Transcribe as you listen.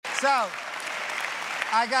So,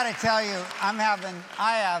 I got to tell you,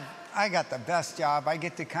 I got the best job. I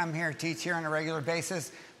get to come here, teach here on a regular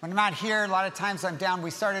basis. When I'm not here, a lot of times I'm down.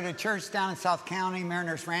 We started a church down in South County,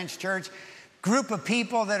 Mariners Ranch Church. Group of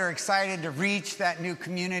people that are excited to reach that new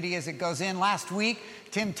community as it goes in. Last week,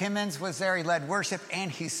 Tim Timmons was there. He led worship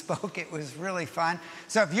and he spoke. It was really fun.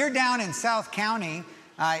 So if you're down in South County,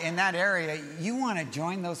 in that area, you want to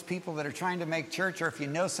join those people that are trying to make church, or if you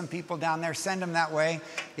know some people down there, send them that way.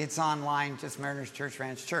 It's online, just Mariners Church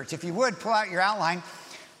Ranch Church. If you would, pull out your outline.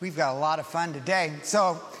 We've got a lot of fun today.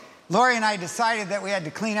 So Lori and I decided that we had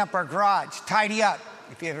to clean up our garage, tidy up,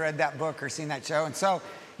 if you've read that book or seen that show. And so,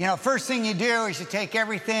 you know, first thing you do is you take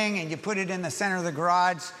everything and you put it in the center of the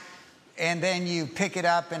garage, and then you pick it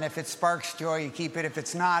up, and if it sparks joy, you keep it. If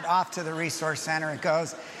it's not, off to the resource center it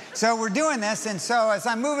goes. So we're doing this, and so as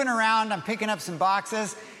I'm moving around, I'm picking up some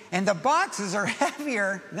boxes, and the boxes are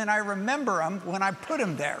heavier than I remember them when I put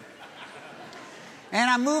them there. And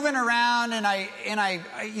I'm moving around, and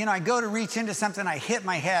I go to reach into something, I hit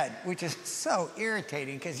my head, which is so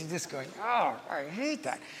irritating because you're just going, oh, I hate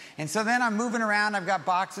that. And so then I'm moving around, I've got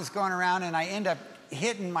boxes going around, and I end up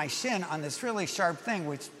hitting my shin on this really sharp thing,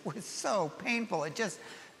 which was so painful. It just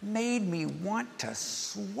made me want to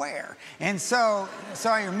swear. And so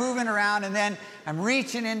you're moving around, and then I'm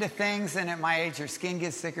reaching into things, and at my age, your skin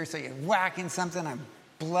gets thicker, so you're whacking something, I'm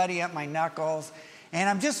bloody up my knuckles. And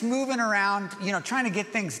I'm just moving around, you know, trying to get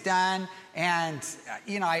things done. And,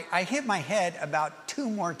 you know, I hit my head about 2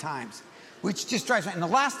 more times, which just drives me. And the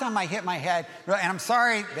last time I hit my head, and I'm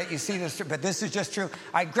sorry that you see this, but this is just true.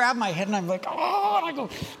 I grab my head and I'm like, oh, and I go,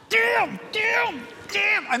 damn.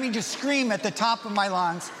 I mean, just scream at the top of my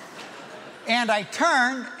lungs. And I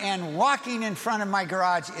turn, and walking in front of my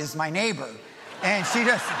garage is my neighbor. And she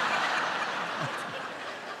just,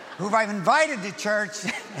 who I've invited to church,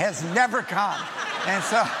 has never come. And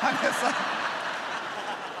so I'm just like,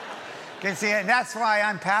 okay, see, and that's why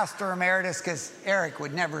I'm pastor emeritus, because Eric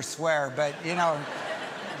would never swear, but, you know,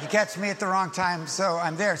 you catch me at the wrong time, so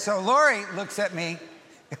I'm there. So Lori looks at me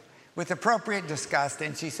with appropriate disgust,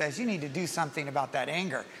 and she says, you need to do something about that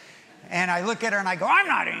anger. And I look at her and I go, I'm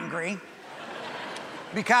not angry,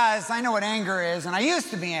 because I know what anger is, and I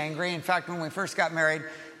used to be angry. In fact, when we first got married,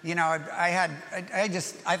 you know, I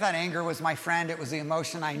thought anger was my friend. It was the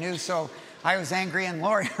emotion I knew, so I was angry, and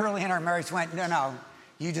Lori early in our marriage went, no,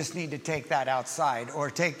 you just need to take that outside, or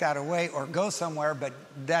take that away, or go somewhere, but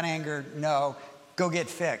that anger, no, go get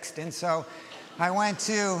fixed. And so I went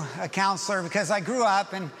to a counselor, because I grew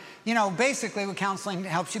up, and, you know, basically what counseling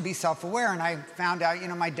helps you be self-aware, and I found out, you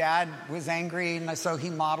know, my dad was angry, and so he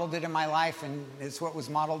modeled it in my life, and it's what was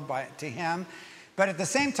modeled to him. But at the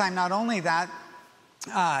same time, not only that,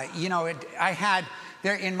 you know, I had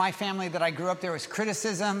there in my family that I grew up, there was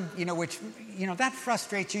criticism, you know, which, you know, that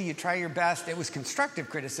frustrates you. You try your best. It was constructive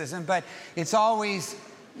criticism, but it's always,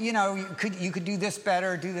 you know, you could do this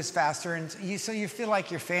better, do this faster, and so you feel like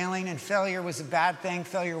you're failing, and failure was a bad thing.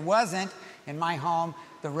 Failure wasn't, in my home,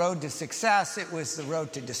 the road to success. It was the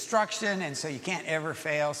road to destruction, and so you can't ever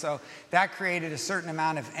fail. So that created a certain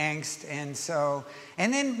amount of angst,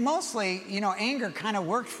 and then mostly, you know, anger kind of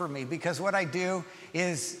worked for me, because what I do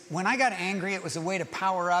is when I got angry, it was a way to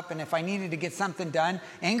power up, and if I needed to get something done,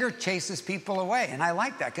 anger chases people away, and I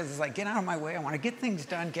like that, because it's like, get out of my way, I want to get things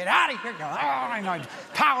done, get out of here, go, oh, I know,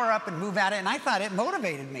 power up and move at it, and I thought it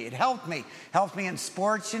motivated me, it helped me in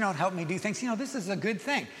sports, you know, it helped me do things, you know, this is a good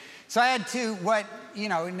thing. So I had to, what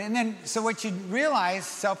you realize,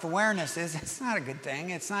 self-awareness is, it's not a good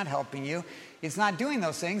thing, it's not helping you, it's not doing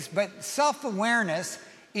those things, but self-awareness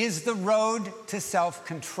is the road to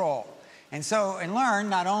self-control. And learn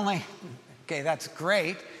not only, okay, that's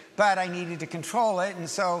great, but I needed to control it. And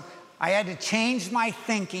so I had to change my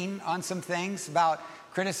thinking on some things about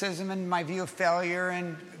criticism and my view of failure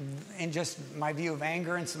and just my view of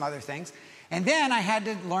anger and some other things. And then I had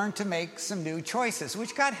to learn to make some new choices,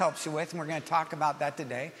 which God helps you with, and we're going to talk about that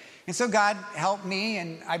today. And so God helped me,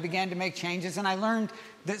 and I began to make changes, and I learned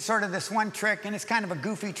that sort of this one trick, and it's kind of a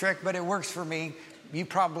goofy trick, but it works for me. You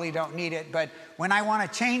probably don't need it, but when I want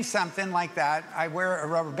to change something like that, I wear a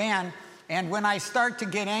rubber band, and when I start to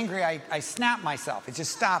get angry, I snap myself. It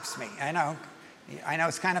just stops me. I know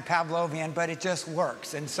it's kind of Pavlovian, but it just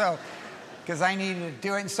works. And so, because I needed to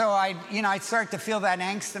do it, and so I'd start to feel that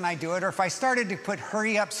angst, and I do it. Or if I started to put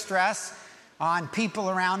hurry up stress on people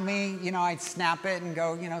around me, you know, I'd snap it and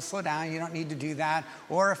go, you know, slow down, you don't need to do that.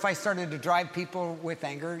 Or if I started to drive people with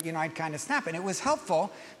anger, you know, I'd kind of snap it. And it was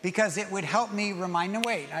helpful because it would help me remind them,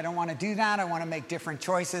 wait, I don't want to do that. I want to make different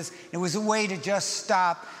choices. It was a way to just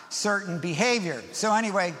stop certain behavior. So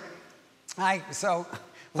anyway, so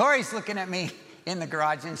Lori's looking at me in the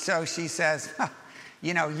garage. And so she says,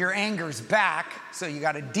 you know, your anger's back, so you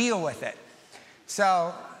got to deal with it.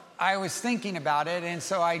 So I was thinking about it, and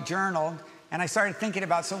so I journaled, and I started thinking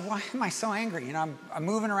about, so why am I so angry? You know, I'm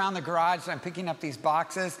moving around the garage, I'm picking up these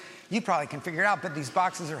boxes. You probably can figure it out, but these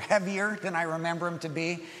boxes are heavier than I remember them to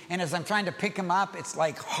be. And as I'm trying to pick them up, it's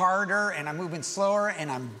like harder, and I'm moving slower,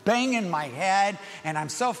 and I'm banging my head, and I'm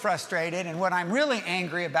so frustrated. And what I'm really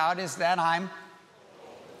angry about is that I'm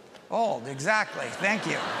old. Exactly. Thank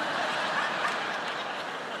you.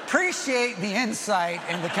 Appreciate the insight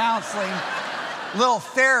and the counseling little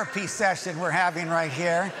therapy session we're having right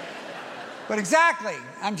here. But exactly,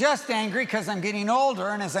 I'm just angry because I'm getting older,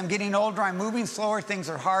 and as I'm getting older, I'm moving slower, things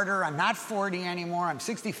are harder. I'm not 40 anymore, I'm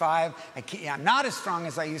 65. I'm not as strong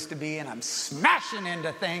as I used to be, and I'm smashing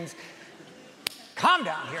into things. Calm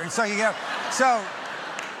down here. And so you go,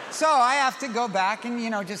 so I have to go back and, you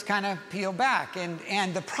know, just kind of peel back.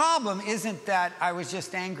 And the problem isn't that I was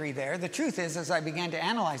just angry there. The truth is, as I began to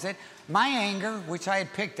analyze it, my anger, which I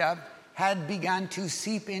had picked up, had begun to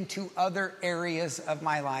seep into other areas of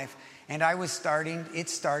my life. And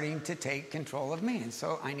it's starting to take control of me. And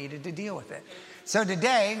so I needed to deal with it. So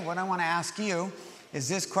today, what I want to ask you is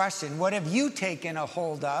this question. What have you taken a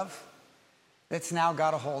hold of that's now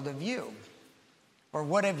got a hold of you? Or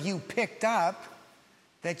what have you picked up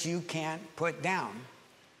that you can't put down?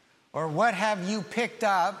 Or what have you picked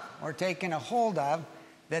up or taken a hold of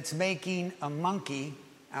that's making a monkey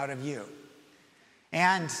out of you?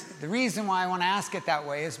 And the reason why I want to ask it that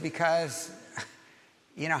way is because,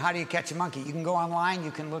 you know, how do you catch a monkey? You can go online,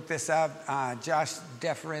 you can look this up. Josh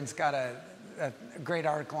Deferin's got a great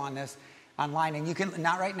article on this online, and you can,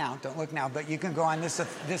 not right now, don't look now, but you can go on this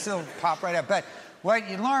will pop right up. But what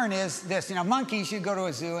you learn is this, you know, monkeys, you go to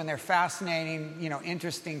a zoo and they're fascinating, you know,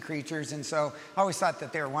 interesting creatures. And so I always thought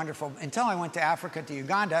that they were wonderful until I went to Africa, to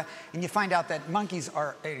Uganda, and you find out that monkeys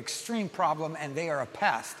are an extreme problem and they are a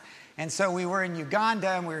pest. And so we were in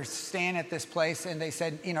Uganda, and we were staying at this place, and they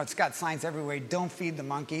said, you know, it's got signs everywhere, don't feed the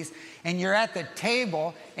monkeys. And you're at the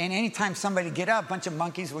table, and anytime somebody get up, a bunch of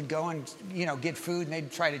monkeys would go and, you know, get food, and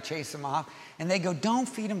they'd try to chase them off. And they go, don't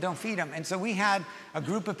feed them, don't feed them. And so we had a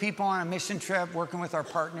group of people on a mission trip working with our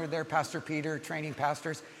partner there, Pastor Peter, training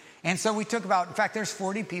pastors. And so we took about, in fact, there's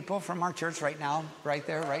 40 people from our church right now, right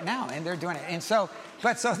there, right now, and they're doing it. And so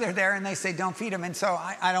they're there, and they say, don't feed them. And so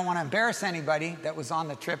I don't want to embarrass anybody that was on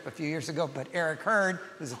the trip a few years ago, but Eric Hurd,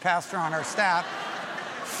 who's a pastor on our staff,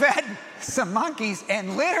 fed some monkeys,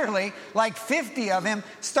 and literally like 50 of him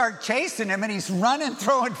start chasing him, and he's running,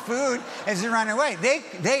 throwing food as he's running away.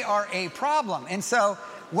 They are a problem. And so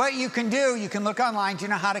what you can do, you can look online. Do you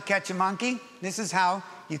know how to catch a monkey? This is how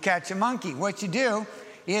you catch a monkey. What you do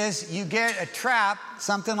is you get a trap,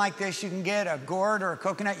 something like this. You can get a gourd or a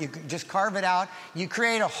coconut. You can just carve it out. You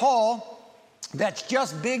create a hole that's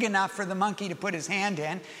just big enough for the monkey to put his hand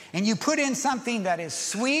in. And you put in something that is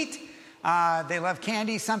sweet. They love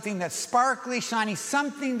candy. Something that's sparkly, shiny,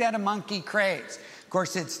 something that a monkey craves. Of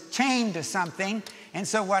course, it's chained to something. And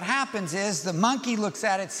so what happens is the monkey looks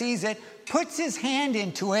at it, sees it, puts his hand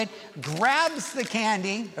into it, grabs the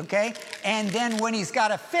candy, okay? And then when he's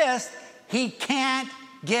got a fist, he can't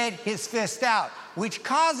get his fist out, which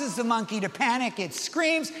causes the monkey to panic. It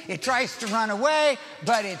screams, it tries to run away,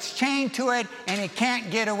 but it's chained to it and it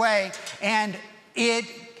can't get away. And it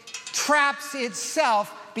traps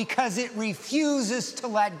itself because it refuses to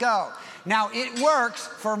let go. Now, it works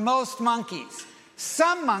for most monkeys.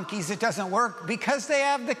 Some monkeys, it doesn't work because they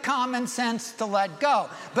have the common sense to let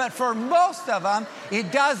go. But for most of them,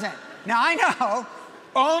 it doesn't. Now, I know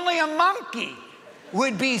only a monkey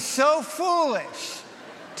would be so foolish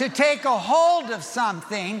to take a hold of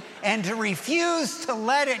something and to refuse to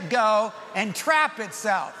let it go and trap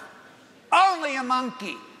itself. Only a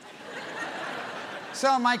monkey.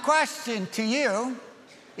 So my question to you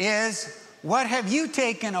is, what have you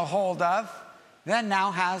taken a hold of that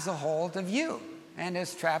now has a hold of you and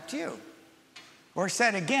has trapped you? Or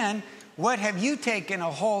said again, what have you taken a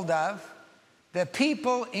hold of that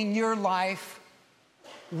people in your life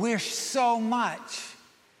wish so much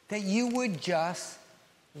that you would just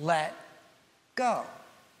let go?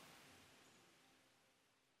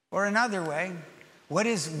 Or another way, what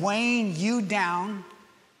is weighing you down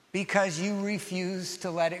because you refuse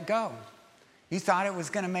to let it go? You thought it was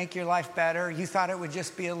going to make your life better. You thought it would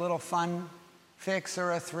just be a little fun fix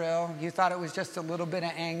or a thrill. You thought it was just a little bit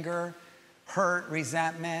of anger, hurt,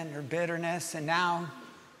 resentment, or bitterness. And now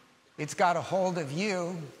it's got a hold of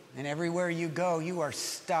you, and everywhere you go, you are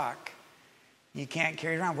stuck. You can't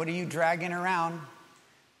carry it around. What are you dragging around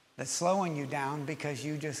that's slowing you down because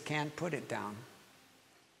you just can't put it down?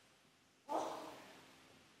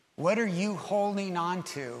 What are you holding on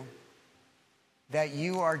to that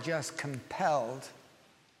you are just compelled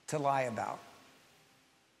to lie about?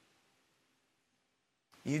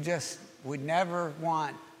 You just would never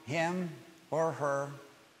want him or her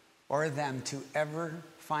or them to ever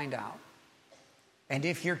find out. And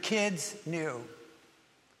if your kids knew,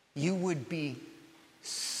 you would be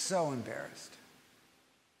so embarrassed.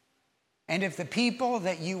 And if the people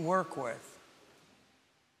that you work with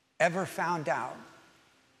ever found out,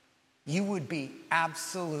 you would be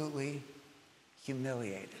absolutely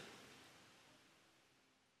humiliated.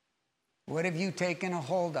 What have you taken a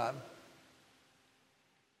hold of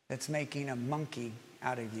that's making a monkey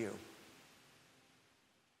out of you?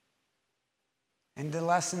 And the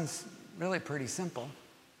lesson's really pretty simple.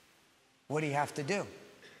 What do you have to do?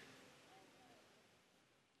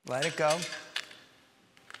 Let it go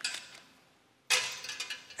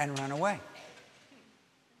and run away.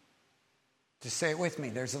 Just say it with me.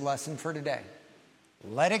 There's a lesson for today.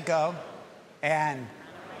 Let it go and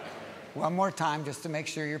one more time just to make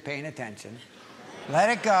sure you're paying attention. Let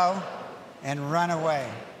it go and run away.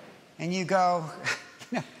 And you go,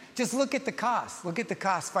 just look at the cost. Look at the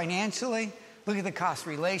cost financially. Look at the cost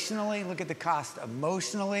relationally. Look at the cost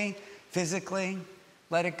emotionally, physically.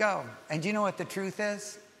 Let it go. And do you know what the truth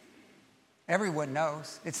is? Everyone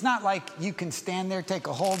knows. It's not like you can stand there, take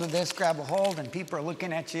a hold of this, grab a hold, and people are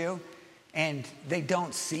looking at you, and they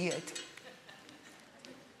don't see it.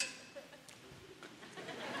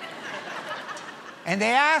 And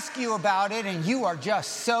they ask you about it, and you are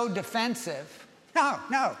just so defensive.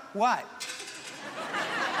 No, what?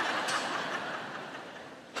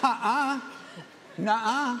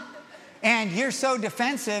 Nuh-uh. And you're so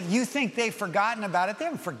defensive, you think they've forgotten about it. They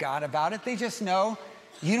haven't forgot about it. They just know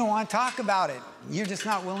you don't want to talk about it. You're just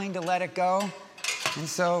not willing to let it go. And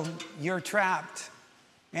so you're trapped.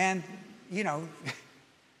 And,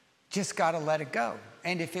 just got to let it go.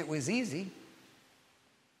 And if it was easy,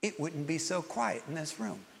 it wouldn't be so quiet in this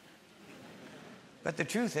room. But the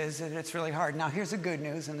truth is that it's really hard. Now, here's the good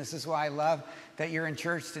news, and this is why I love that you're in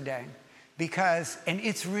church today. And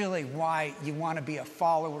it's really why you want to be a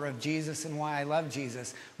follower of Jesus and why I love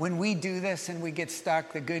Jesus. When we do this and we get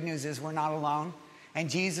stuck, the good news is we're not alone. And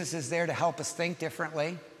Jesus is there to help us think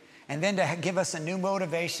differently. And then to give us a new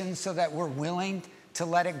motivation so that we're willing to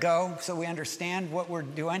let it go, so we understand what we're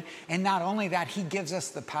doing. And not only that, he gives us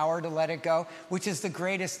the power to let it go, which is the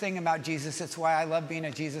greatest thing about Jesus. It's why I love being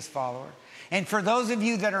a Jesus follower. And for those of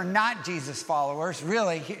you that are not Jesus followers,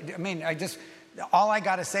 really, all I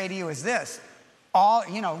got to say to you is this.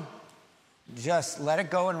 Just let it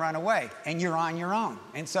go and run away. And you're on your own.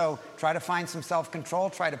 And so try to find some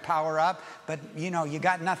self-control, try to power up. But, you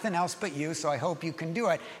got nothing else but you, so I hope you can do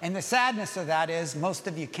it. And the sadness of that is most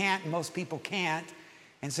of you can't, and most people can't.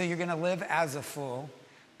 And so you're going to live as a fool.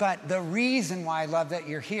 But the reason why I love that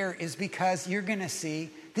you're here is because you're going to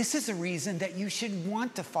see this is a reason that you should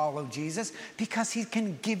want to follow Jesus, because he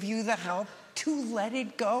can give you the help to let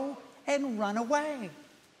it go and run away.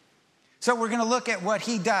 So we're going to look at what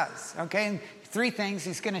he does, okay? And 3 things.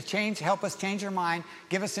 He's going to help us change our mind,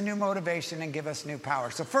 give us a new motivation, and give us new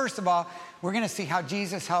power. So first of all, we're going to see how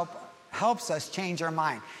Jesus helps us change our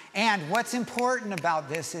mind. And what's important about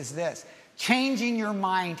this is this. Changing your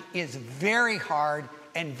mind is very hard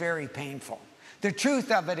and very painful. The truth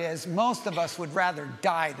of it is, most of us would rather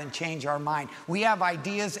die than change our mind. We have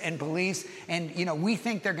ideas and beliefs, and we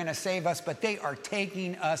think they're going to save us, but they are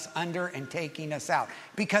taking us under and taking us out.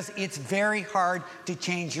 Because it's very hard to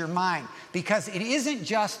change your mind. Because it isn't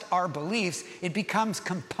just our beliefs, it becomes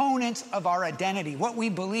components of our identity. What we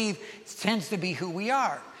believe tends to be who we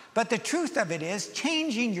are. But the truth of it is,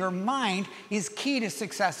 changing your mind is key to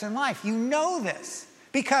success in life. You know this,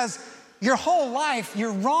 because your whole life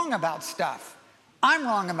you're wrong about stuff. I'm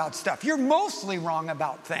wrong about stuff. You're mostly wrong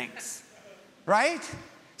about things, right?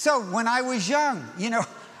 So when I was young,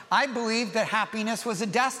 I believed that happiness was a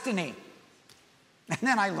destiny. And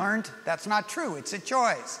then I learned that's not true. It's a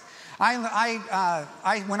choice. When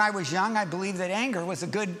I was young, I believed that anger was a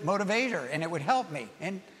good motivator and it would help me.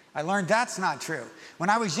 And I learned that's not true.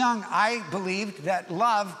 When I was young, I believed that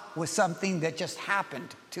love was something that just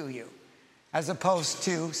happened to you, as opposed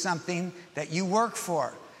to something that you work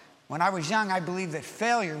for. When I was young, I believed that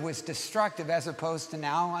failure was destructive, as opposed to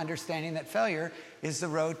now understanding that failure is the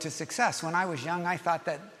road to success. When I was young, I thought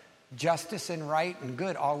that justice and right and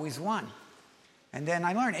good always won. And then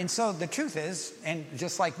I learned. And so the truth is, and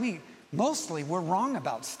just like me, mostly we're wrong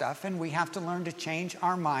about stuff, and we have to learn to change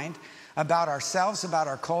our mind about ourselves, about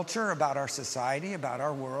our culture, about our society, about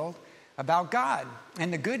our world, about God.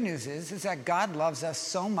 And the good news is that God loves us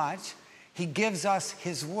so much, he gives us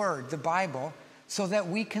his word, the Bible, so that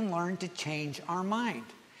we can learn to change our mind.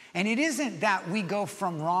 And it isn't that we go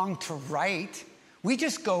from wrong to right. We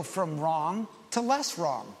just go from wrong to less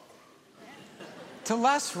wrong. To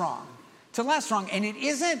less wrong. To less wrong. And it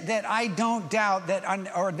isn't that I don't doubt that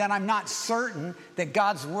I'm not certain that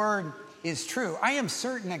God's word is true. I am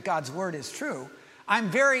certain that God's word is true. I'm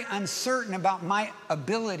very uncertain about my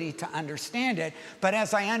ability to understand it. But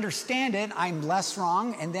as I understand it, I'm less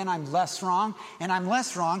wrong, and then I'm less wrong, and I'm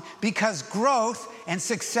less wrong, because growth and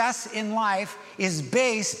success in life is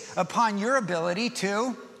based upon your ability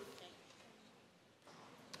to...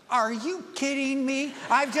 Are you kidding me?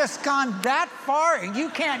 I've just gone that far and you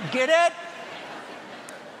can't get it?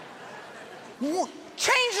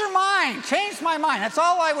 Change your mind. Change my mind. That's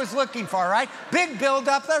all I was looking for, right? Big build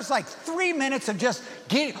up. There's like 3 minutes of just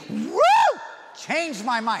getting, woo! Change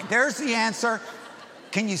my mind. There's the answer.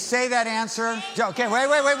 Can you say that answer? Okay,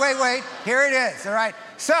 wait. Here it is, all right?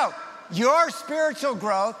 So, your spiritual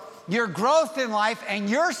growth, your growth in life, and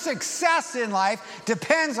your success in life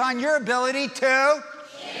depends on your ability to...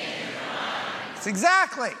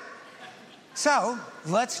 Exactly. So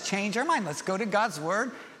let's change our mind. Let's go to God's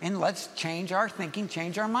word and let's change our thinking,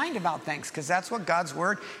 change our mind about things, because that's what God's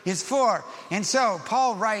word is for. And so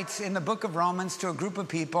Paul writes in the book of Romans to a group of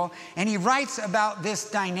people, and he writes about this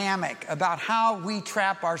dynamic, about how we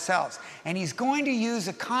trap ourselves. And he's going to use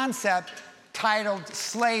a concept titled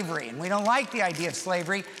slavery. And we don't like the idea of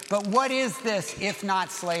slavery, but what is this if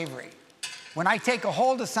not slavery? When I take a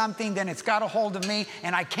hold of something, then it's got a hold of me,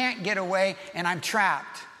 and I can't get away, and I'm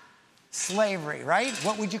trapped. Slavery, right?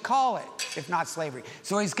 What would you call it if not slavery?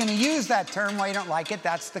 So he's going to use that term. Why you don't like it,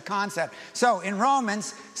 that's the concept. So in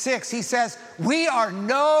Romans 6, he says, we are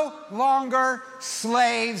no longer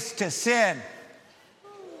slaves to sin.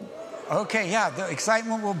 Okay, yeah, the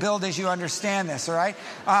excitement will build as you understand this, all right?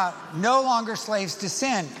 No longer slaves to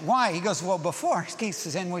sin. Why? He goes, well, before,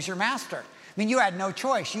 sin was your master. I mean, you had no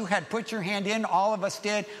choice. You had put your hand in. All of us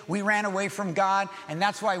did. We ran away from God, and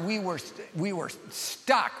that's why we were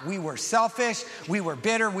stuck. We were selfish. We were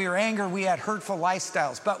bitter. We were angry. We had hurtful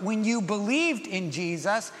lifestyles. But when you believed in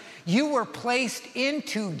Jesus, you were placed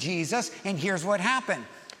into Jesus, and here's what happened.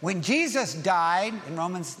 When Jesus died, in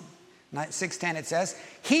Romans 6:10 it says,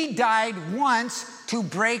 he died once to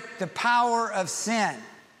break the power of sin.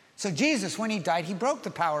 So Jesus, when he died, he broke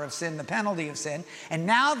the power of sin, the penalty of sin. And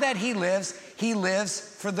now that he lives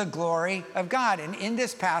for the glory of God. And in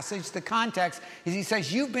this passage, the context is he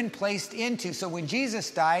says, you've been placed into. So when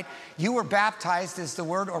Jesus died, you were baptized is the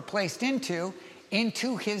word, or placed into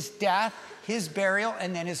his death, his burial,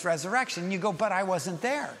 and then his resurrection. And you go, but I wasn't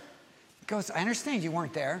there. He goes, I understand you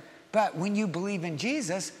weren't there. But when you believe in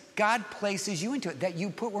Jesus, God places you into it, that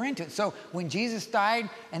you were into it. So when Jesus died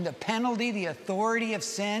and the penalty, the authority of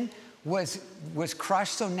sin was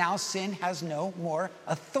crushed, so now sin has no more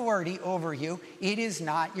authority over you. It is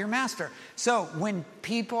not your master. So when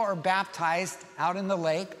people are baptized out in the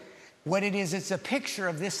lake, what it is, it's a picture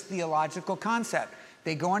of this theological concept.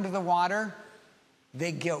 They go into the water,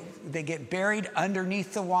 they get buried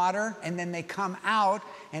underneath the water, and then they come out,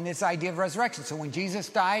 and this idea of resurrection. So when Jesus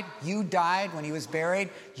died, you died. When he was buried,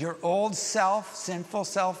 your old self, sinful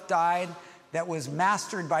self, died, that was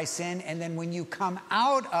mastered by sin. And then when you come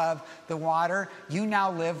out of the water, you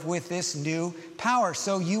now live with this new power.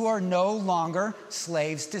 So you are no longer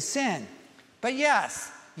slaves to sin. But yes,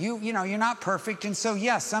 you're not perfect. And so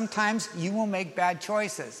yes, sometimes you will make bad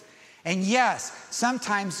choices. And yes,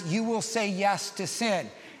 sometimes you will say yes to sin.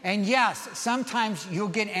 And yes, sometimes you'll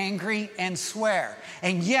get angry and swear.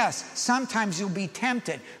 And yes, sometimes you'll be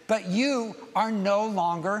tempted. But you are no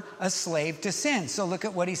longer a slave to sin. So look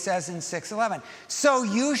at what he says in 6:11. So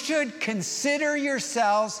you should consider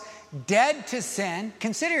yourselves dead to sin.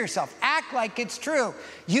 Consider yourself. Act like it's true.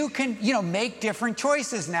 You can, make different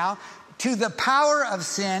choices now to the power of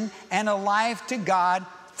sin and alive to God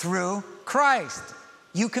through Christ.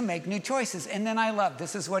 You can make new choices. And then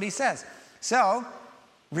this is what he says. So,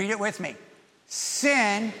 read it with me.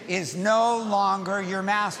 Sin is no longer your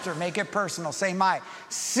master. Make it personal. Say my.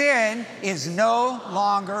 Sin is no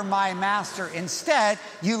longer my master. Instead,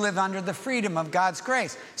 you live under the freedom of God's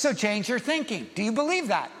grace. So change your thinking. Do you believe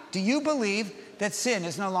that? Do you believe that sin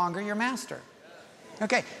is no longer your master?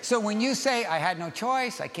 Okay, so when you say, I had no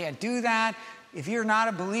choice, I can't do that, if you're not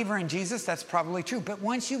a believer in Jesus, that's probably true. But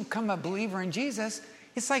once you become a believer in Jesus,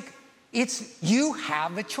 it's like you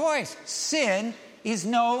have a choice. Sin is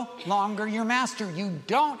no longer your master. You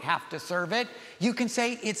don't have to serve it. You can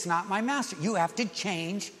say, it's not my master. You have to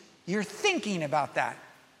change your thinking about that.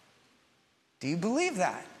 Do you believe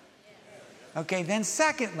that? Okay, then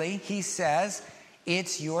secondly, he says,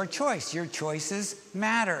 it's your choice. Your choices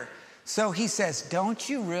matter. So he says, don't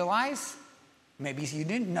you realize, maybe you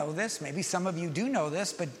didn't know this, maybe some of you do know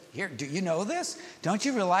this, but here, do you know this? Don't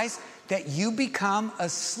you realize that you become a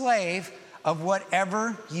slave of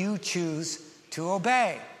whatever you choose to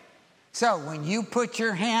obey? So when you put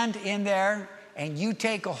your hand in there and you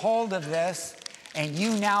take a hold of this and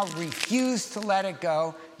you now refuse to let it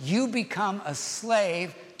go, you become a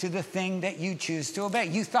slave to the thing that you choose to obey.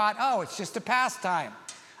 You thought, oh, it's just a pastime.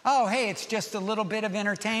 Oh, hey, it's just a little bit of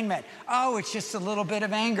entertainment. Oh, it's just a little bit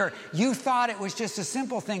of anger. You thought it was just a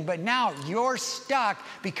simple thing, but now you're stuck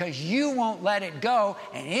because you won't let it go,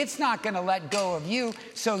 and it's not going to let go of you,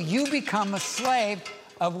 so you become a slave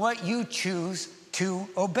of what you choose to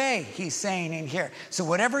obey, he's saying in here. So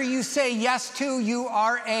whatever you say yes to, you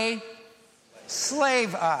are a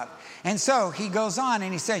slave of. And so he goes on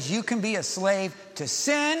and he says, you can be a slave to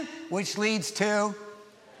sin, which leads to...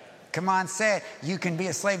 Come on, say it. You can be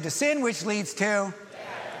a slave to sin, which leads to...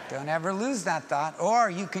 Don't ever lose that thought. Or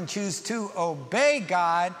you can choose to obey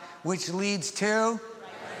God, which leads to...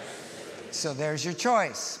 So there's your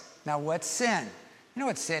choice. Now, what's sin? You know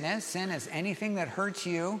what sin is? Sin is anything that hurts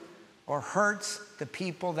you or hurts the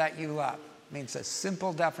people that you love. I mean, it's a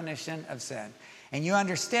simple definition of sin. And you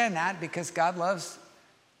understand that because God loves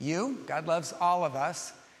you. God loves all of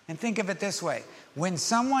us. And think of it this way. When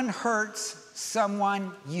someone hurts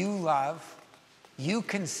someone you love, you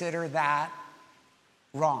consider that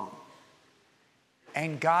wrong.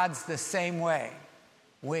 And God's the same way.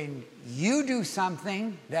 When you do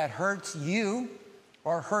something that hurts you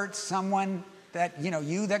or hurts someone that,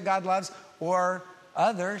 you that God loves or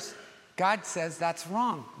others, God says that's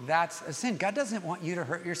wrong. That's a sin. God doesn't want you to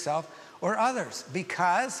hurt yourself or others.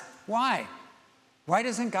 Because, why? Why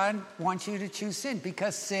doesn't God want you to choose sin?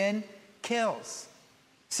 Because sin kills.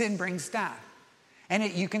 Sin brings death. And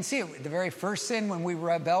you can see it. The very first sin, when we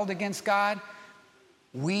rebelled against God,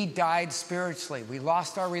 we died spiritually. We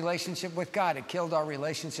lost our relationship with God. It killed our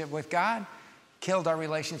relationship with God, killed our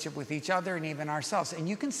relationship with each other, and even ourselves. And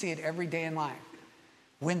you can see it every day in life.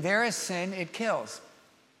 When there is sin, it kills.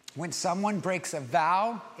 When someone breaks a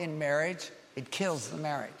vow in marriage, it kills the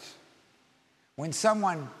marriage. When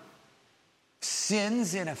someone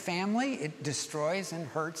sins in a family, it destroys and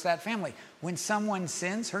hurts that family. When someone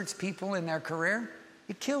sins, hurts people in their career,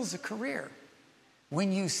 it kills a career.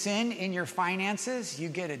 When you sin in your finances, you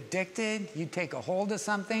get addicted, you take a hold of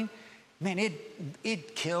something, man,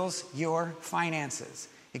 it kills your finances.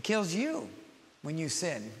 It kills you when you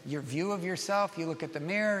sin. Your view of yourself, you look at the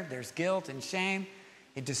mirror, there's guilt and shame.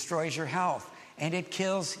 It destroys your health, and it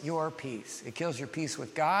kills your peace. It kills your peace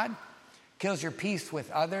with God, kills your peace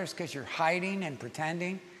with others because you're hiding and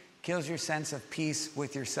pretending, kills your sense of peace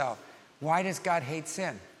with yourself. Why does God hate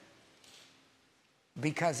sin?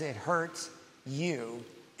 Because it hurts you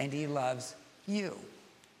and he loves you.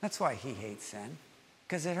 That's why he hates sin,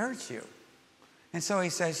 because it hurts you. And so he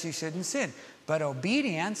says you shouldn't sin. But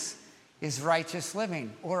obedience is righteous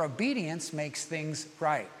living, or obedience makes things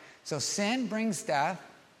right. So sin brings death.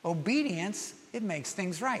 Obedience, it makes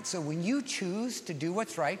things right. So when you choose to do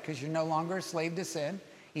what's right, because you're no longer a slave to sin,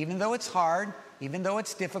 even though it's hard, even though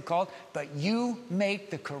it's difficult, but you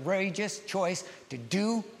make the courageous choice to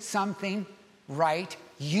do something right,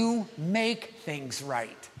 you make things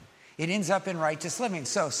right. It ends up in righteous living.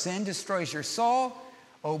 So sin destroys your soul.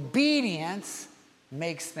 Obedience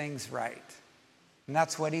makes things right. And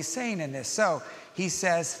that's what he's saying in this. So he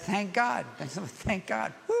says, thank God. Thank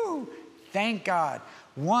God. Woo! Thank God.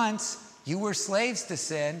 Once you were slaves to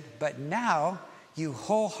sin, but now you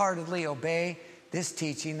wholeheartedly obey this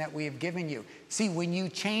teaching that we have given you. See, when you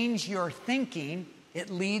change your thinking, it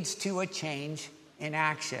leads to a change in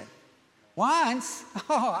action. Once,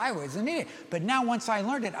 I was an idiot. But now once I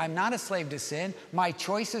learned it, I'm not a slave to sin. My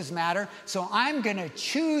choices matter. So I'm going to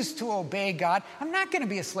choose to obey God. I'm not going to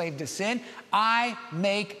be a slave to sin. I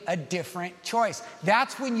make a different choice.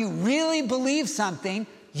 That's when you really believe something,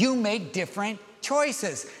 you make different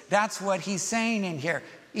choices. That's what he's saying in here.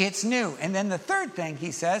 It's new. And then the third thing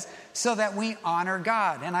he says, so that we honor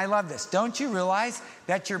God. And I love this. Don't you realize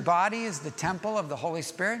that your body is the temple of the Holy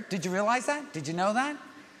Spirit? Did you realize that? Did you know that?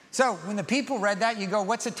 So when the people read that, you go,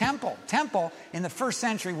 what's a temple? Temple in the first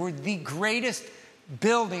century were the greatest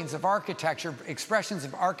buildings of architecture, expressions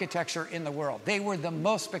of architecture in the world. They were the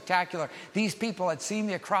most spectacular. These people had seen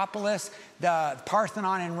the Acropolis, the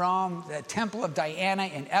Parthenon in Rome, the Temple of Diana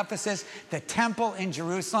in Ephesus, the temple in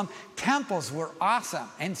Jerusalem. Temples were awesome.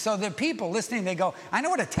 And so the people listening, they go, I know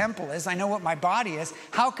what a temple is. I know what my body is.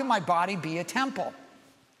 How can my body be a temple?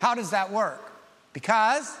 How does that work?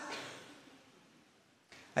 Because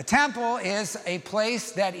a temple is a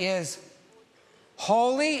place that is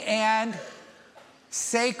holy and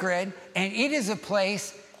sacred, and it is a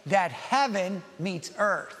place that heaven meets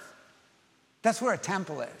earth. That's where a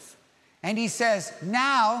temple is. And he says,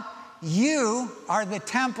 now you are the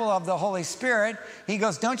temple of the Holy Spirit. He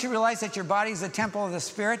goes, don't you realize that your body is the temple of the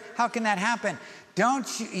Spirit? How can that happen?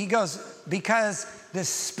 He goes, because the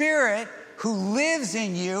Spirit who lives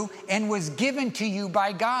in you and was given to you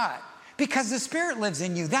by God. Because the Spirit lives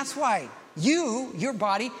in you. That's why your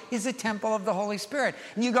body is a temple of the Holy Spirit.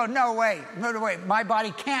 And you go, no way. My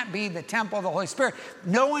body can't be the temple of the Holy Spirit.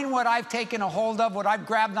 Knowing what I've taken a hold of, what I've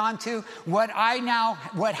grabbed onto, what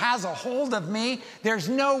has a hold of me, there's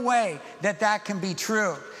no way that can be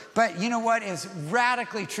true. But you know what is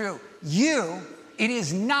radically true? It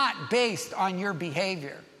is not based on your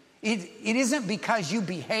behavior. It isn't because you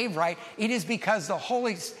behave right. It is because the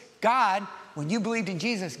Holy God, when you believed in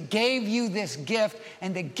Jesus, gave you this gift,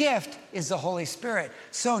 and the gift is the Holy Spirit.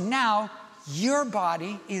 So now your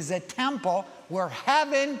body is a temple where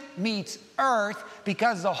heaven meets earth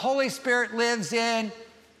because the Holy Spirit lives in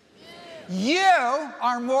you.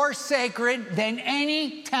 Are more sacred than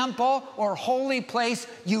any temple or holy place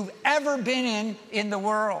you've ever been in the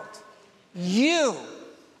world. You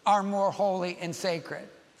are more holy and sacred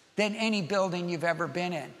than any building you've ever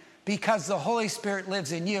been in because the Holy Spirit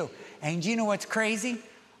lives in you. And you know what's crazy?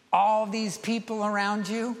 All these people around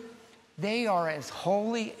you, they are as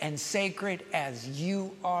holy and sacred as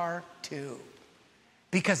you are too.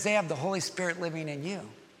 Because they have the Holy Spirit living in you.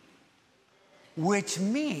 Which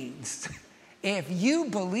means, if you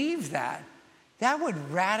believe that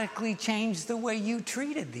would radically change the way you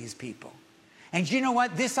treated these people. And you know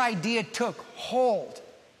what? This idea took hold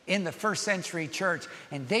in the first century church,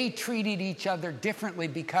 and they treated each other differently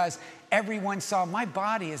because everyone saw my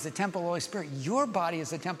body as the temple of the Holy Spirit. Your body is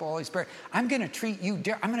the temple of the Holy Spirit. I'm going to treat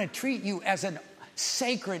you as a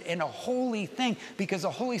sacred and a holy thing because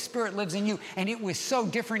the Holy Spirit lives in you. And it was so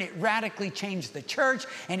different. It radically changed the church,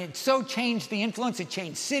 and it so changed the influence. It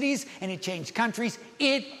changed cities, and it changed countries.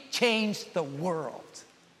 It changed the world.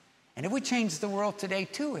 And it would change the world today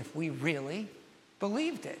too if we really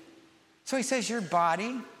believed it. So he says your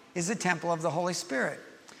body is the temple of the Holy Spirit.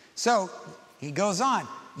 So he goes on.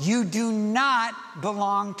 You do not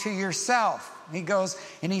belong to yourself. He goes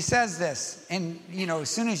and he says this. And, as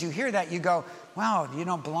soon as you hear that, you go, wow, you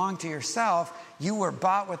don't belong to yourself. You were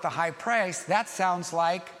bought with a high price. That sounds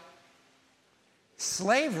like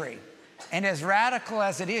slavery. And as radical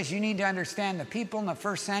as it is, you need to understand the people in the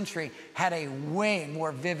first century had a way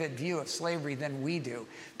more vivid view of slavery than we do.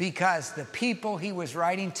 Because the people he was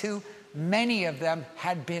writing to, many of them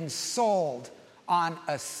had been sold on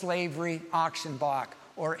a slavery auction block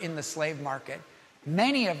or in the slave market.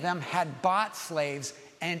 Many of them had bought slaves,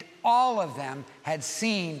 and all of them had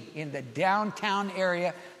seen in the downtown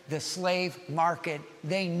area the slave market.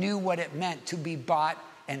 They knew what it meant to be bought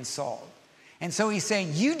and sold. And so he's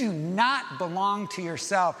saying, you do not belong to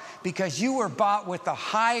yourself because you were bought with a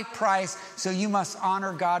high price, so you must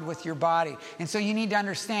honor God with your body. And so you need to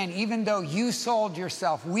understand, even though you sold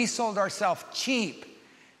yourself, we sold ourselves cheap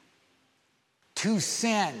to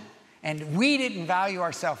sin. And we didn't value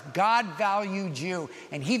ourselves. God valued you,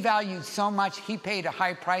 and he valued so much, he paid a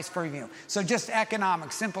high price for you. So just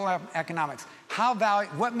economics, simple economics.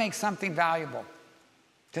 What makes something valuable?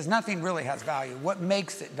 Because nothing really has value. What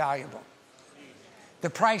makes it valuable? The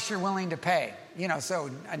price you're willing to pay. So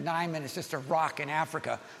a diamond is just a rock in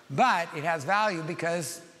Africa. But it has value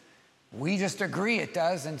because we just agree it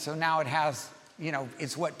does. And so now it has,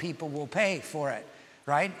 it's what people will pay for it,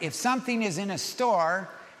 right? If something is in a store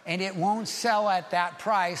and it won't sell at that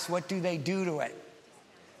price, what do they do to it?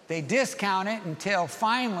 They discount it until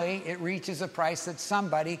finally it reaches a price that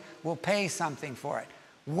somebody will pay something for it.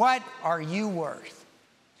 What are you worth?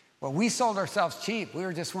 Well, we sold ourselves cheap. We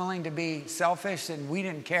were just willing to be selfish and we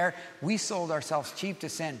didn't care. We sold ourselves cheap to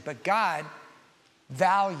sin. But God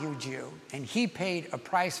valued you and he paid a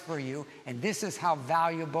price for you. And this is how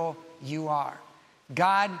valuable you are.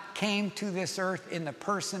 God came to this earth in the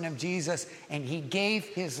person of Jesus and he gave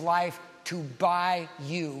his life to buy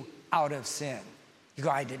you out of sin. You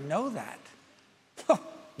go, I didn't know that.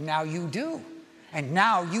 Now you do. And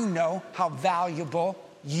now you know how valuable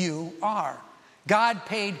you are. God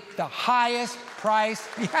paid the highest price.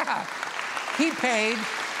 Yeah, he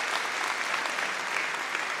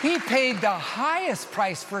paid the highest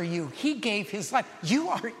price for you. He gave his life. You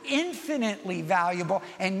are infinitely valuable.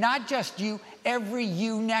 And not just you, every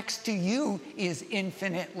you next to you is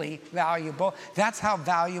infinitely valuable. That's how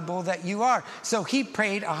valuable that you are. So he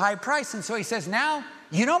paid a high price. And so he says, now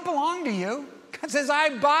you don't belong to you. God says,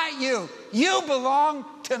 I bought you. You belong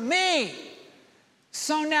to me.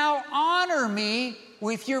 So now honor me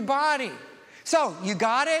with your body. So you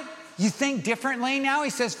got it? You think differently now? He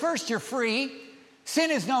says, first, you're free.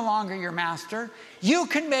 Sin is no longer your master. You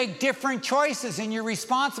can make different choices and you're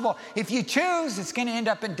responsible. If you choose, it's going to end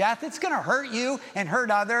up in death. It's going to hurt you and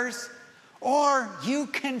hurt others. Or you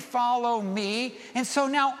can follow me. And so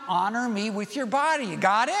now honor me with your body. You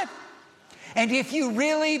got it? And if you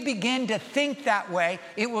really begin to think that way,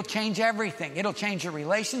 it will change everything. It'll change your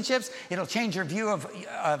relationships. It'll change your view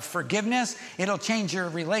of forgiveness. It'll change your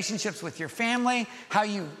relationships with your family, how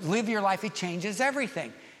you live your life. It changes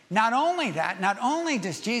everything. Not only that, not only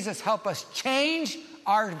does Jesus help us change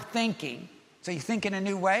our thinking, so you think in a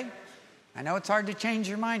new way. I know it's hard to change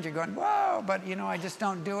your mind. You're going, whoa, but I just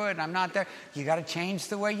don't do it. I'm not there. You got to change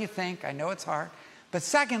the way you think. I know it's hard. But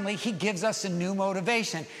secondly, he gives us a new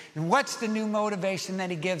motivation. And what's the new motivation that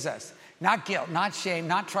he gives us? Not guilt, not shame,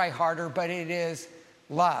 not try harder, but it is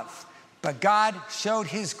love. But God showed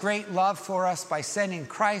his great love for us by sending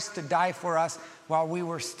Christ to die for us while we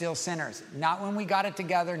were still sinners. Not when we got it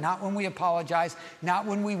together, not when we apologized, not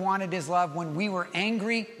when we wanted his love, when we were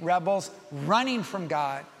angry rebels running from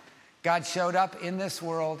God. God showed up in this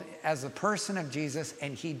world as the person of Jesus,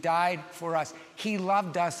 and he died for us. He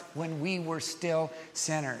loved us when we were still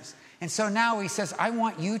sinners. And so now he says, I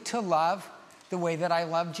want you to love the way that I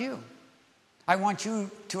loved you. I want you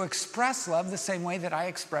to express love the same way that I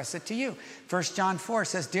express it to you. 1 John 4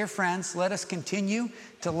 says, dear friends, let us continue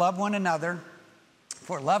to love one another,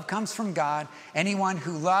 for love comes from God. Anyone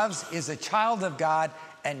who loves is a child of God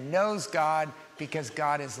and knows God because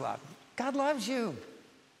God is love. God loves you.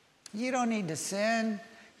 You don't need to sin.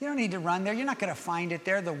 You don't need to run there. You're not going to find it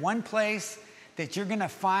there. The one place that you're going to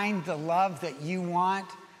find the love that you want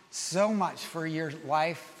so much for your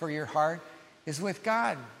life, for your heart, is with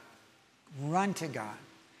God. Run to God.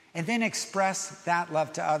 And then express that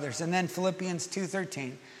love to others. And then Philippians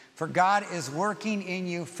 2:13. For God is working in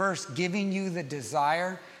you, first giving you the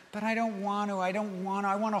desire. But I want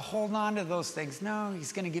to hold on to those things. No,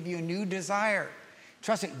 he's going to give you a new desire.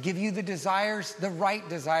 Trust it, give you the desires, the right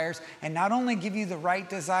desires, and not only give you the right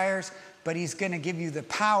desires, but he's going to give you the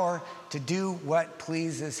power to do what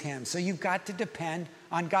pleases him. So you've got to depend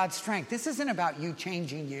on God's strength. This isn't about you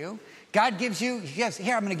changing you. God gives you, he says,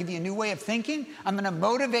 here, I'm going to give you a new way of thinking. I'm going to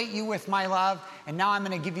motivate you with my love, and now I'm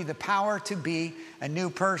going to give you the power to be a new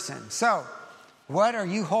person. So what are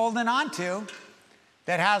you holding on to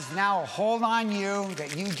that has now a hold on you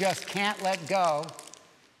that you just can't let go,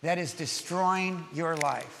 that is destroying your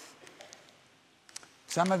life?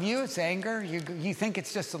 Some of you, it's anger. You think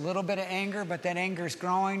it's just a little bit of anger, but that anger is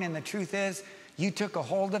growing, and the truth is, you took a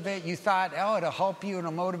hold of it. You thought, oh, it'll help you,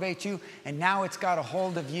 it'll motivate you, and now it's got a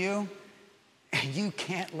hold of you, and you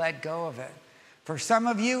can't let go of it. For some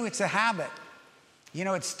of you, it's a habit.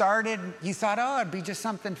 It started, you thought, oh, it'd be just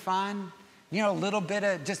something fun, a little bit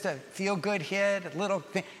of just a feel-good hit, a little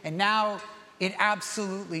thing, and now it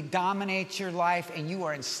absolutely dominates your life, and you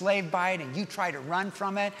are enslaved by it, and you try to run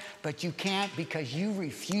from it, but you can't because you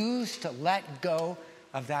refuse to let go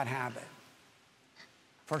of that habit.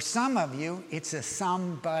 For some of you, it's a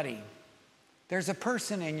somebody. There's a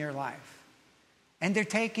person in your life, and they're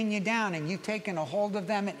taking you down, and you've taken a hold of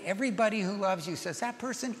them, and everybody who loves you says, that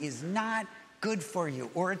person is not good for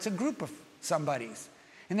you, or it's a group of somebodies,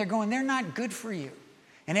 and they're not good for you.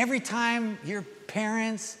 And every time your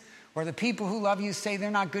parents or the people who love you say they're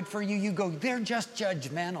not good for you, you go, they're just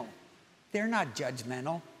judgmental. They're not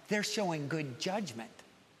judgmental. They're showing good judgment.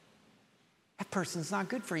 That person's not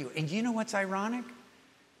good for you. And you know what's ironic?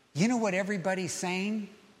 You know what everybody's saying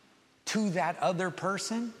to that other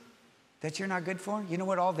person that you're not good for? You know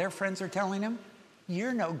what all their friends are telling them?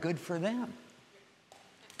 You're no good for them.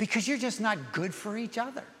 Because you're just not good for each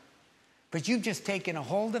other. But you've just taken a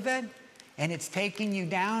hold of it, and it's taking you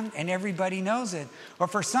down, and everybody knows it. Or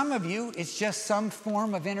for some of you, it's just some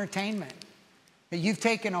form of entertainment that you've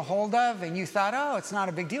taken a hold of, and you thought, oh, it's not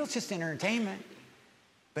a big deal, it's just entertainment.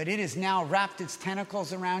 But it has now wrapped its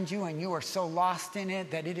tentacles around you, and you are so lost in it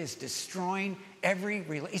that it is destroying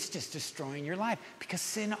it's just destroying your life, because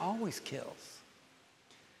sin always kills.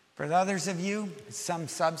 For the others of you, it's some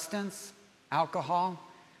substance, alcohol.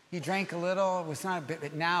 You drank a little, it was not a bit,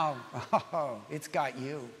 but now, it's got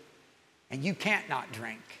you. And you can't not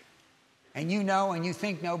drink. And you know, and you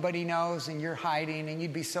think nobody knows, and you're hiding, and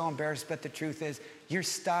you'd be so embarrassed, but the truth is, you're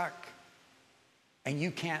stuck, and you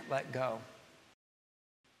can't let go.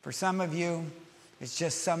 For some of you, it's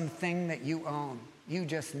just something that you own. You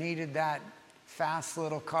just needed that fast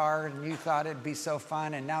little car, and you thought it'd be so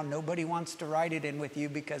fun, and now nobody wants to ride it in with you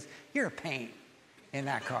because you're a pain in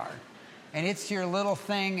that car. And it's your little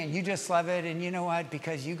thing, and you just love it, and you know what?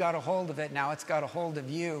 Because you got a hold of it, now it's got a hold of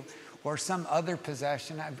you, or some other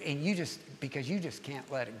possession, and you just because you just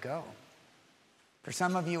can't let it go. For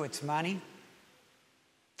some of you, it's money.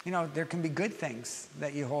 You know, there can be good things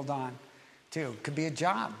that you hold on to. It could be a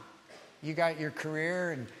job. You got your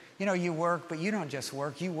career and, you know, you work, but you don't just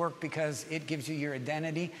work. You work because it gives you your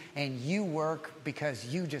identity, and you work because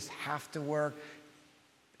you just have to work,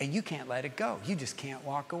 and you can't let it go. You just can't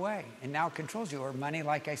walk away. And now it controls you. Or money,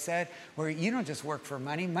 like I said, where you don't just work for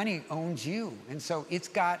money. Money owns you, and so it's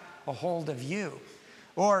got a hold of you.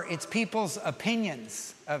 Or it's people's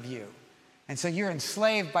opinions of you. And so you're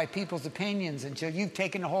enslaved by people's opinions until you've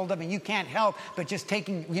taken a hold of them, and you can't help but just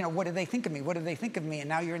taking, you know, what do they think of me? What do they think of me? And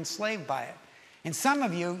now you're enslaved by it. And some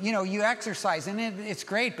of you, you know, you exercise, and it's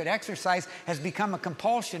great, but exercise has become a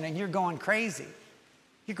compulsion, and you're going crazy.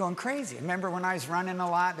 You're going crazy. Remember when I was running a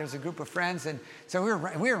lot, there's a group of friends, and so we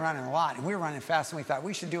were running a lot, and we were running fast, and we thought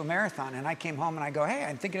we should do a marathon. And I came home, and I go, hey,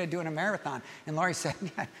 I'm thinking of doing a marathon. And Lori said,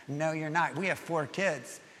 no, you're not. We have 4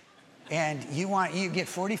 kids. And you get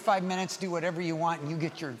 45 minutes, do whatever you want, and you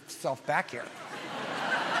get yourself back here.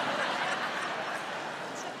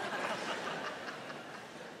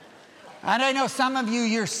 And I know some of you,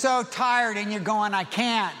 you're so tired and you're going, I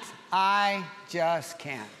can't. I just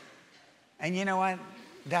can't. And you know what?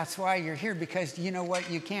 That's why you're here, because you know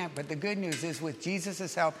what? You can't. But the good news is, with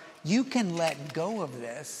Jesus' help, you can let go of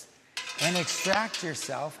this and extract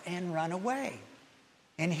yourself and run away.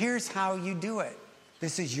 And here's how you do it.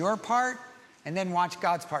 This is your part, and then watch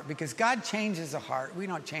God's part, because God changes a heart. We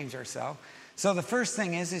don't change ourselves. So the first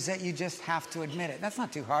thing is that you just have to admit it. That's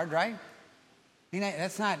not too hard, right? You know,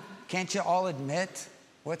 that's not, can't you all admit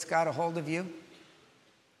what's got a hold of you?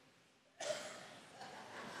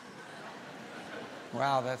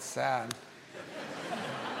 Wow, that's sad.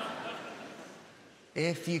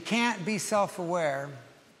 If you can't be self-aware,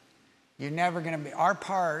 you're never going to be. Our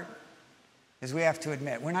part is we have to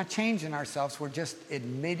admit. We're not changing ourselves. We're just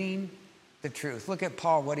admitting the truth. Look at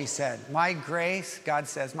Paul, what he said. My grace, God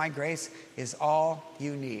says, my grace is all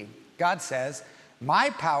you need. God says, my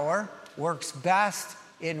power works best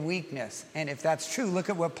in weakness. And if that's true, look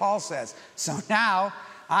at what Paul says. So now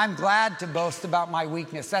I'm glad to boast about my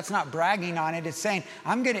weakness. That's not bragging on it. It's saying,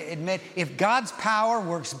 I'm going to admit, if God's power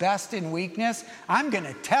works best in weakness, I'm going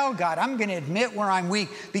to tell God, I'm going to admit where I'm weak,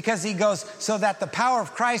 because he goes, so that the power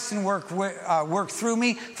of Christ can work through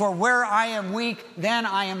me. For where I am weak, then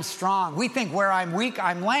I am strong. We think where I'm weak,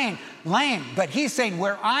 I'm lame. But he's saying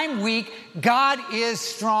where I'm weak, God is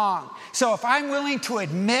strong. So if I'm willing to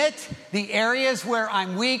admit the areas where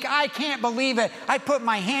I'm weak, I can't believe it. I put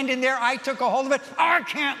my hand in there. I took a hold of it. I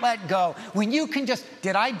can't let go. When you can just,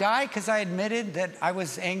 did I die because I admitted that I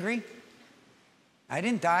was angry? I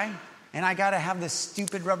didn't die. And I got to have this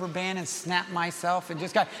stupid rubber band and snap myself and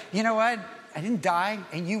just you know what? I didn't die,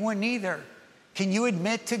 and you wouldn't either. Can you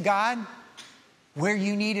admit to God where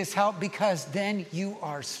you need his help? Because then you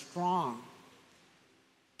are strong.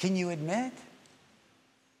 Can you admit?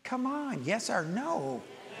 Come on, yes or no?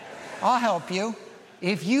 I'll help you.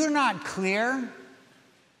 If you're not clear,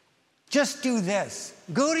 just do this.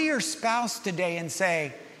 Go to your spouse today and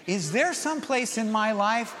say, is there some place in my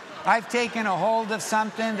life I've taken a hold of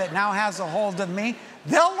something that now has a hold of me?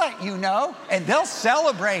 They'll let you know, and they'll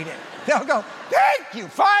celebrate it. They'll go, thank you,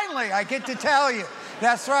 finally, I get to tell you.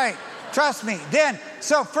 That's right. Trust me.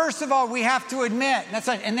 So first of all, we have to admit.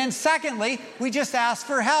 And then secondly, we just ask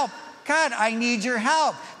for help. God, I need your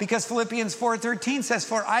help. Because Philippians 4:13 says,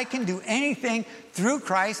 for I can do anything through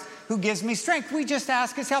Christ who gives me strength. We just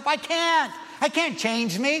ask his help. I can't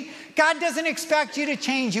change me. God doesn't expect you to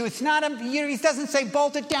change you. It's not, he doesn't say,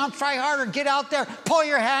 bolt it down, try harder, get out there, pull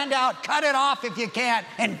your hand out, cut it off if you can't,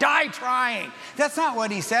 and die trying. That's not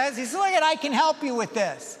what he says. He says, look, I can help you with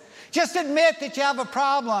this. Just admit that you have a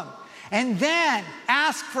problem. And then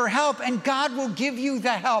ask for help, and God will give you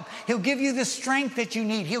the help. He'll give you the strength that you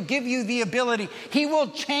need. He'll give you the ability. He will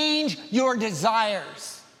change your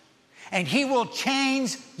desires, and he will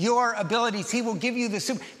change your abilities. He will give you the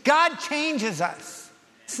super. God changes us.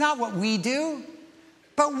 It's not what we do,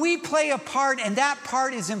 but we play a part, and that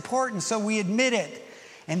part is important, so we admit it.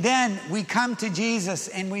 And then we come to Jesus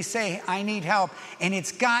and we say, I need help, and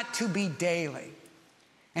it's got to be daily.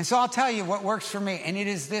 And so I'll tell you what works for me, and it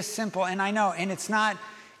is this simple, and I know, and I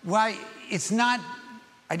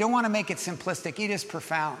don't want to make it simplistic. It is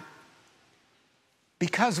profound.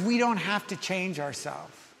 Because we don't have to change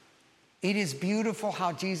ourselves. It is beautiful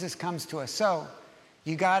how Jesus comes to us. So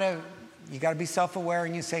you gotta be self-aware,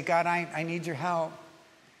 and you say, God, I need your help.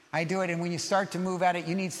 I do it, and when you start to move at it,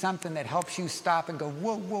 you need something that helps you stop and go,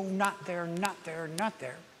 whoa, not there, not there, not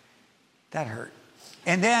there. That hurt.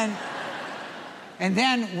 And And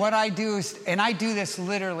then what I do is, and I do this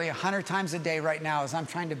literally 100 times a day right now as I'm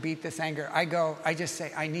trying to beat this anger, I just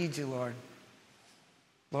say, I need you, Lord.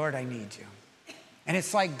 Lord, I need you. And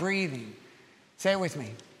it's like breathing. Say it with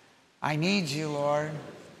me. I need you, Lord.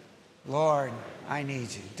 Lord, I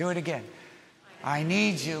need you. Do it again. I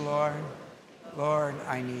need you, Lord. Lord,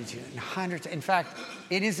 I need you. And hundreds. In fact,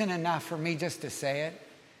 it isn't enough for me just to say it.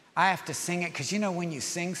 I have to sing it because when you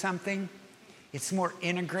sing something, it's more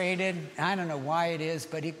integrated. And I don't know why it is,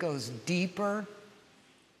 but it goes deeper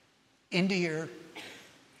into your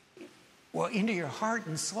heart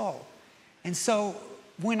and soul. And so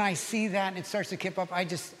when I see that and it starts to kip up, I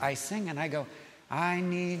sing and I go, I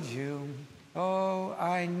need you. Oh,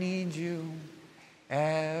 I need you.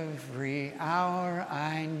 Every hour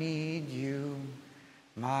I need you.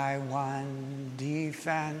 My one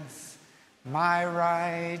defense, my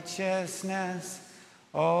righteousness.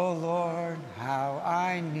 Oh, Lord, how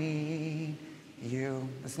I need you.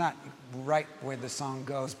 It's not right where the song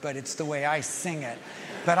goes, but it's the way I sing it.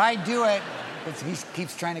 But I do it. He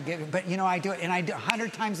keeps trying to get it. But, I do it. And I do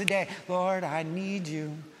 100 times a day. Lord, I need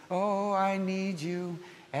you. Oh, I need you.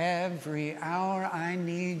 Every hour I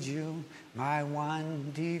need you. My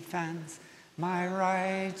one defense, my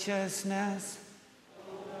righteousness.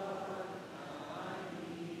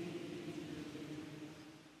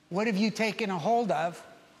 What have you taken a hold of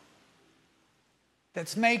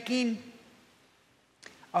that's making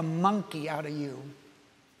a monkey out of you?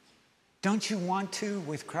 Don't you want to,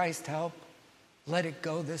 with Christ's help, let it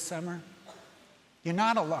go this summer? You're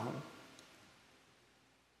not alone.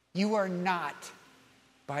 You are not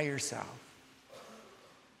by yourself.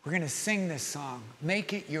 We're going to sing this song.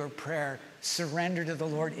 Make it your prayer. Surrender to the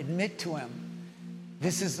Lord. Admit to Him.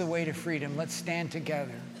 This is the way to freedom. Let's stand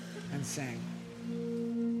together and sing.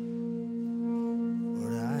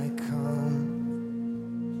 Lord, I come.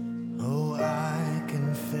 Oh, I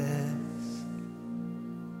confess.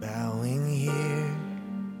 Bowing here,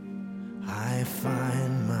 I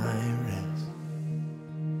find my rest.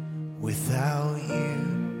 Without you,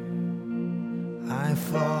 I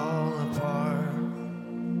fall apart.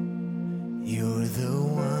 You're the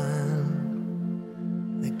one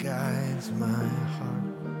that guides my heart.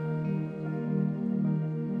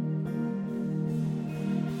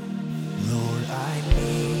 Lord, I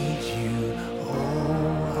need you.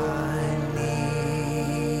 Oh, I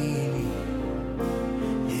need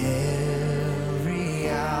you. Every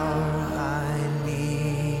hour I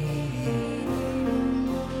need you.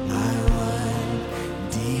 My one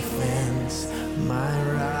defense, my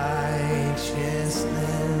righteousness.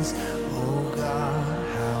 Oh God,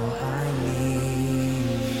 how I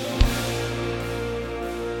need you.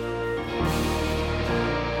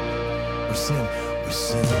 Where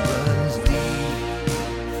sin runs deep,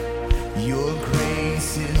 your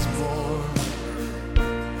grace is born.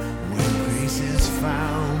 Where grace is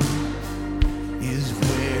found is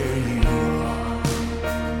where you are.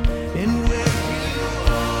 And where you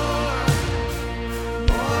are,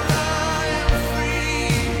 Lord, I am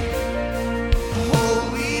free.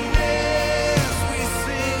 Holiness we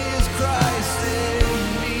sing is Christ in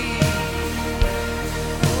me.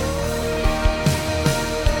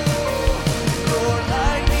 Lord,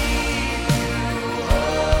 I need you.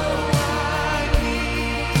 Oh, I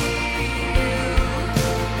need you.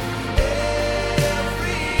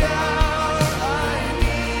 Every hour I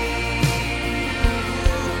need you.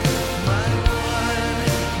 My one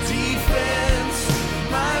defense,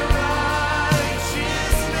 my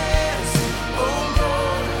righteousness. Oh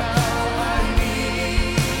Lord, how I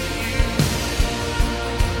need you.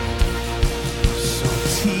 So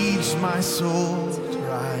teach my soul to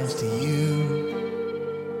rise to you.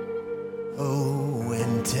 Oh,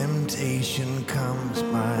 when temptation comes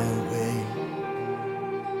my way,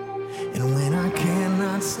 and when I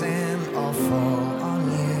cannot stand, I'll fall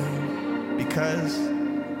on you. Because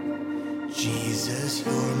Jesus,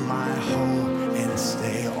 you're my hope and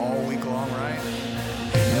stay all week long, right?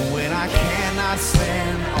 And when I cannot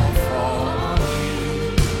stand, I'll fall on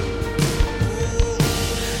you.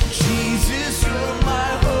 Jesus, you're my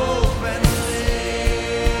hope and stay.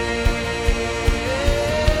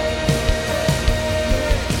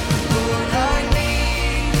 Lord, I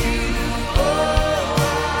need you. Oh,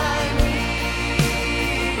 I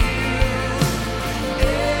need you.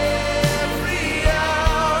 Every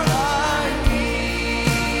hour I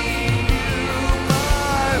need you.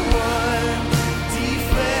 My one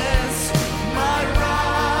defense, my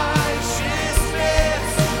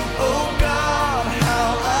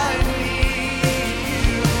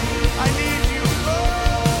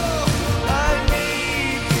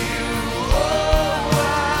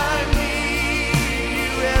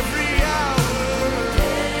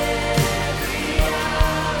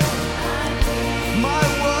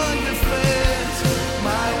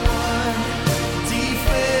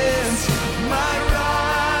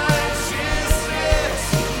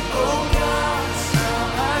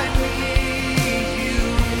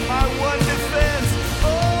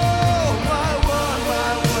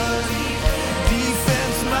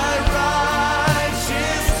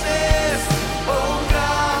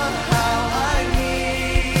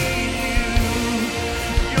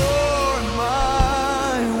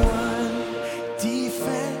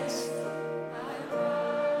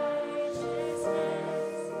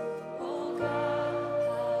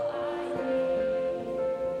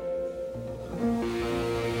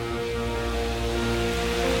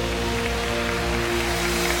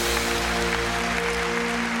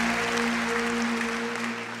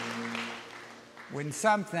And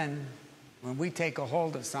something, when we take a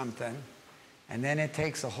hold of something, and then it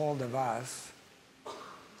takes a hold of us,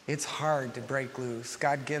 it's hard to break loose.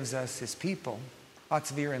 God gives us his people. Lots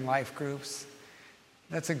of you are in life groups.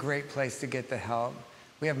 That's a great place to get the help.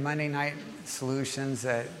 We have Monday Night Solutions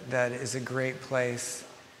that is a great place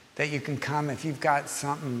that you can come if you've got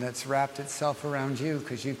something that's wrapped itself around you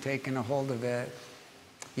because you've taken a hold of it.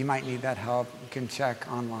 You might need that help. You can check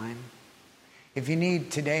online. If you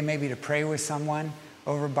need today maybe to pray with someone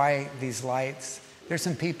over by these lights, there's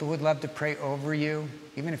some people who would love to pray over you.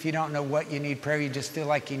 Even if you don't know what you need prayer, you just feel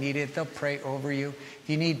like you need it, they'll pray over you. If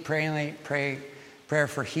you need prayer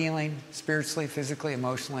for healing, spiritually, physically,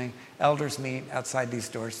 emotionally, elders meet outside these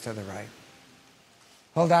doors to the right.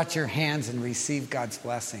 Hold out your hands and receive God's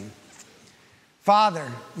blessing. Father,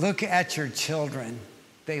 look at your children.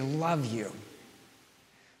 They love you.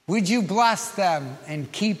 Would you bless them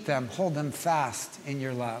and keep them, hold them fast in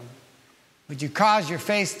your love? Would you cause your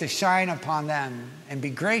face to shine upon them and be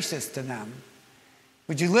gracious to them?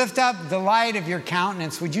 Would you lift up the light of your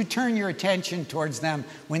countenance? Would you turn your attention towards them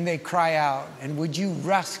when they cry out? And would you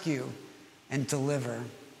rescue and deliver?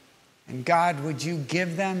 And God, would you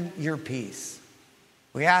give them your peace?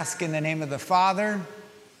 We ask in the name of the Father,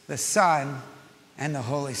 the Son, and the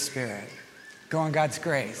Holy Spirit. Go in God's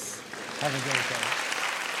grace. Have a great day.